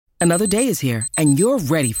Another day is here, and you're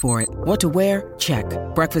ready for it. What to wear? Check.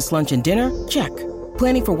 Breakfast, lunch, and dinner? Check.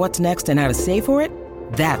 Planning for what's next and how to save for it?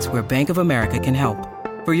 That's where Bank of America can help.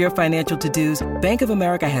 For your financial to-dos, Bank of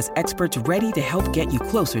America has experts ready to help get you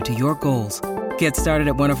closer to your goals. Get started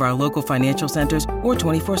at one of our local financial centers or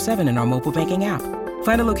 24/7 in our mobile banking app.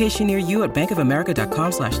 Find a location near you at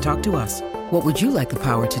bankofamerica.com/talktous. What would you like the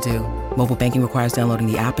power to do? Mobile banking requires downloading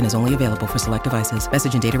the app and is only available for select devices.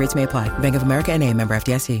 Message and data rates may apply. Bank of America N.A., member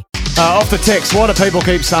FDIC. Off the text, why do people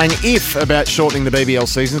keep saying if about shortening the BBL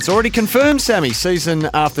season? It's already confirmed, Sammy. Season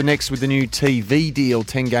after next with the new TV deal,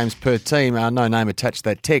 10 games per team. No name attached to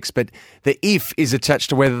that text, but the if is attached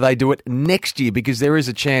to whether they do it next year, because there is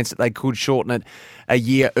a chance that they could shorten it a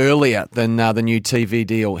year earlier than the new TV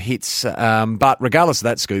deal hits. But regardless of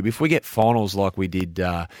that, Scoob, if we get finals like we did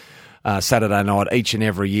Saturday night each and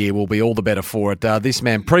every year, we'll be all the better for it. This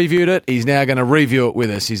man previewed it. He's now going to review it with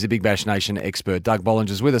us. He's a Big Bash Nation expert. Doug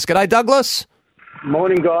Bollinger's with us. G'day, Douglas.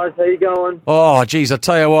 Morning, guys. How you going? Oh, geez, I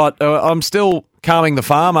tell you what, I'm still calming the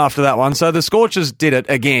farm after that one. So the Scorchers did it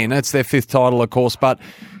again. It's their fifth title, of course, but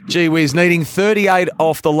gee whiz, needing 38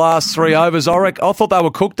 off the last 3 overs. I thought they were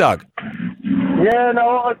cooked, Doug. Yeah,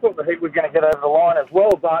 no, I thought the Heat were going to get over the line as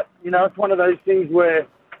well, but, it's one of those things where,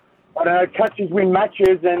 I don't know, catches win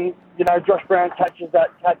matches, and, Josh Brown catches that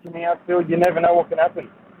catch in the outfield. You never know what can happen.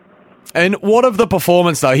 And what of the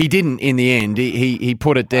performance, though? He didn't in the end. He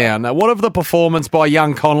put it down. What of the performance by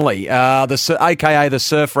young Connolly, a.k.a. the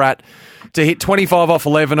Surf Rat, to hit 25 off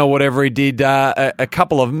 11 or whatever he did, a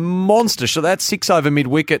couple of monsters. So that 6 over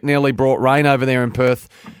mid-wicket nearly brought rain over there in Perth.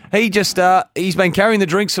 He's been carrying the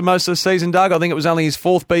drinks for most of the season, Doug. I think it was only his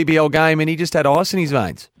 4th BBL game, and he just had ice in his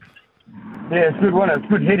veins. Yeah, it's good one. It's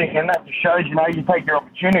good hitting, and that just shows, you take your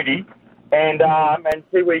opportunity and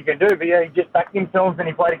see what you can do. But, yeah, he just backed himself, and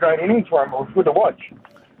he played a great innings for him. It was good to watch.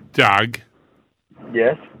 Doug?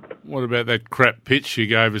 Yes? What about that crap pitch you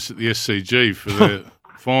gave us at the SCG for the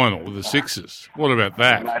final with the Sixers? What about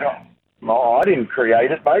that? I didn't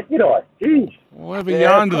create it, mate, did I? Jeez. Well, have a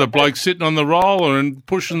yarn to the bloke sitting on the roller and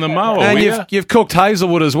pushing the mower. And you've cooked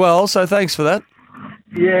Hazelwood as well, so thanks for that.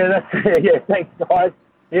 Yeah, thanks, guys.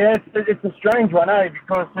 Yeah, it's a strange one,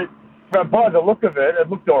 because by the look of it, it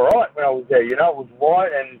looked all right when I was there. It was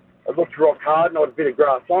white and it looked rock hard, not a bit of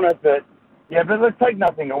grass on it. But let's take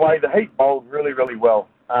nothing away. The Heat bowled really, really well.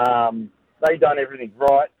 They done everything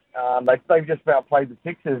right. They've just about played the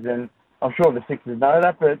Sixers, and I'm sure the Sixers know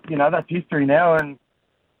that. But that's history now, and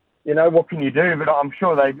what can you do? But I'm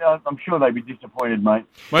sure they'd be disappointed, mate.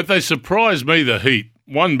 Mate, they surprised me, the Heat.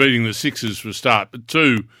 1, beating the Sixers for a start, but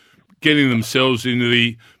 2, getting themselves into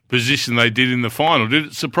the position they did in the final. Did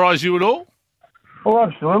it surprise you at all? Well,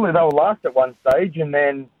 absolutely. They were last at one stage, and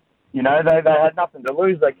then, they had nothing to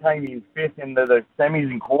lose. They came in 5th into the semis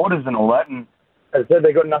and quarters and all that, and as I said,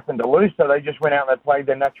 they got nothing to lose, so they just went out and they played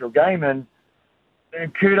their natural game, and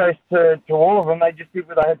kudos to all of them. They just did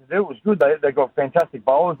what they had to do. It was good. They got fantastic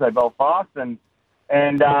bowlers. They bowled fast, and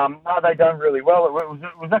they done really well. It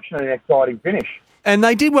was actually an exciting finish. And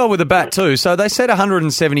they did well with the bat too. So they set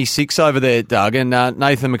 176 over there, Doug, and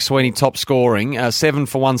Nathan McSweeney top scoring, 7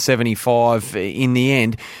 for 175 in the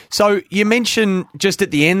end. So you mentioned just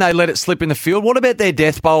at the end they let it slip in the field. What about their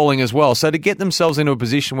death bowling as well? So to get themselves into a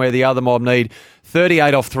position where the other mob need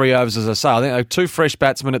 38 off 3 overs, as I say, I think they're 2 fresh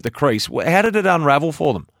batsmen at the crease. How did it unravel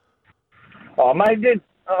for them? Oh, mate,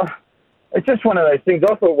 it's just one of those things.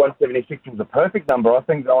 I thought 176 was a perfect number. I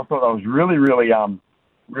thought that was really, really,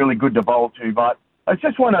 really good to bowl to, but it's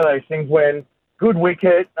just one of those things when good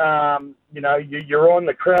wicket, you're on,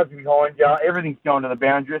 the crowd's behind you, everything's going to the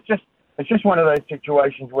boundary. It's just one of those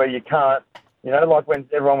situations where you can't, like when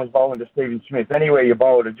everyone was bowling to Stephen Smith. Anywhere you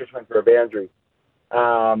bowled, it just went for a boundary.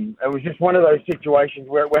 It was just one of those situations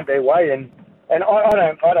where it went their way, and I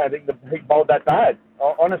don't think the Heat bowled that bad.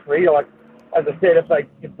 Honestly, like as I said,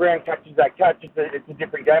 if Brown catches that catch, it's a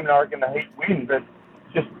different game, and I reckon the Heat win. But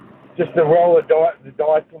just the roll of the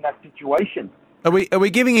dice in that situation. Are we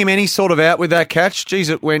giving him any sort of out with that catch? Geez,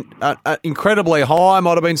 it went incredibly high,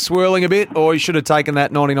 might have been swirling a bit, or he should have taken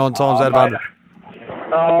that 99 times out of 100.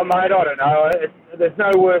 Oh, mate, I don't know. There's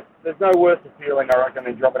no worse feeling, I reckon,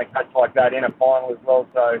 than dropping a catch like that in a final as well.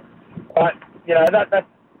 So, but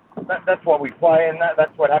that's what we play, and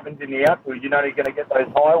that's what happens in the outfield. You're going to get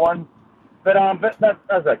those high ones. But that,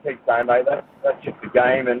 as I keep saying, mate, that's just the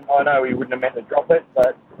game, and I know he wouldn't have meant to drop it.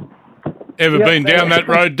 But ever been down that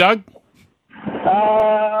road, Doug?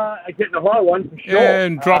 Getting a high one for sure. Yeah,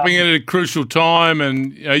 and dropping it at a crucial time,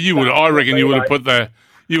 and you would. I reckon you would have put the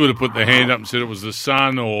hand up and said it was the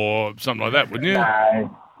sun or something like that, wouldn't you?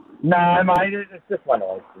 No, mate. It's just one of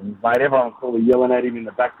those things, mate. Everyone's sort of yelling at him in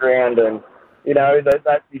the background, and you know,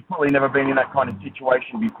 that he's probably never been in that kind of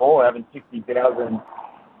situation before, having 60,000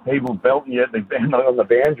 people belting you on the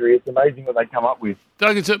boundary. It's amazing what they come up with.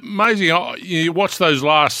 Doug, it's amazing. You watch those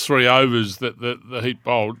last 3 overs that the Heat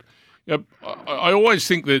bowled. You know, I always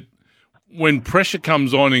think that when pressure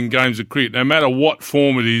comes on in games of cricket, no matter what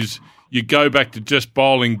form it is, you go back to just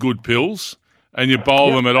bowling good pills and you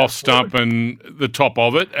bowl them at off stump and the top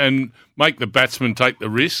of it and make the batsman take the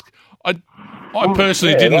risk. I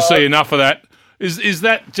personally didn't see enough of that. Is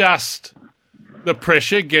that just the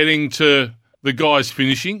pressure getting to the guys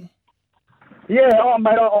finishing? Yeah,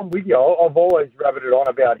 mate, I'm with you. I've always rabbited on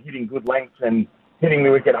about hitting good lengths and hitting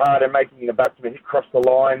the wicket hard and making the batsman hit across the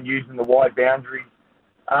line, using the wide boundaries.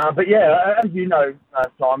 But yeah, as you know,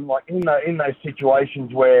 Simon, like in those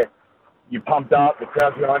situations where you're pumped up, the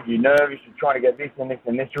crowd's going, you're nervous, you're trying to get this and this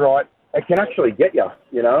and this right, it can actually get you,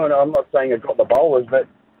 you know. And I'm not saying it got the bowlers, but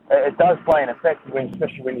it does play an effect,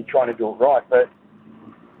 especially when you're trying to do it right. But,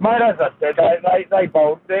 mate, as I said, they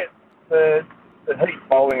bowled. The Heat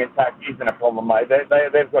bowling attack isn't a problem, mate.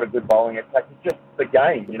 They've got a good bowling attack. It's just the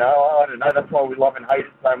game, you know. I don't know. That's why we love and hate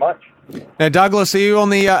it so much. Now, Douglas, are you on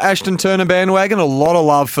the Ashton Turner bandwagon? A lot of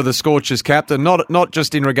love for the Scorchers captain, not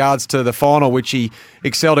just in regards to the final, which he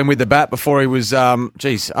excelled in with the bat before he was,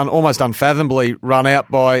 almost unfathomably run out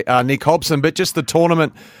by Nick Hobson, but just the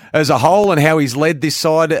tournament as a whole and how he's led this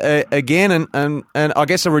side again and I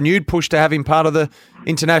guess a renewed push to have him part of the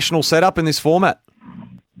international setup in this format.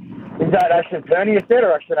 Is that Ashton Turner you said,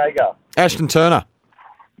 or Ashton Agar? Ashton Turner.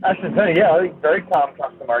 Ashton Turner, yeah, I think very calm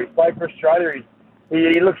customer. He's played for Australia.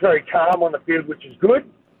 He looks very calm on the field, which is good.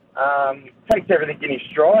 Takes everything in his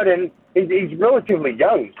stride, and he's relatively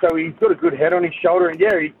young, so he's got a good head on his shoulder. And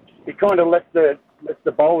yeah, he kind of lets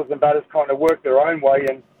the bowlers and batters kind of work their own way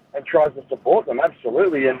and tries to support them,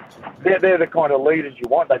 absolutely. And they're the kind of leaders you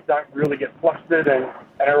want. They don't really get flustered and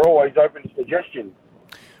are always open to suggestions.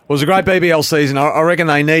 Well, it was a great BBL season. I reckon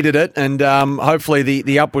they needed it, and hopefully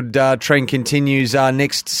the upward trend continues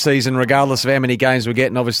next season, regardless of how many games we get,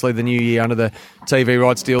 and obviously the new year under the TV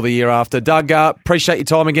rights deal the year after. Doug, appreciate your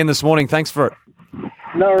time again this morning. Thanks for it.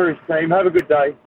 No worries, team. Have a good day.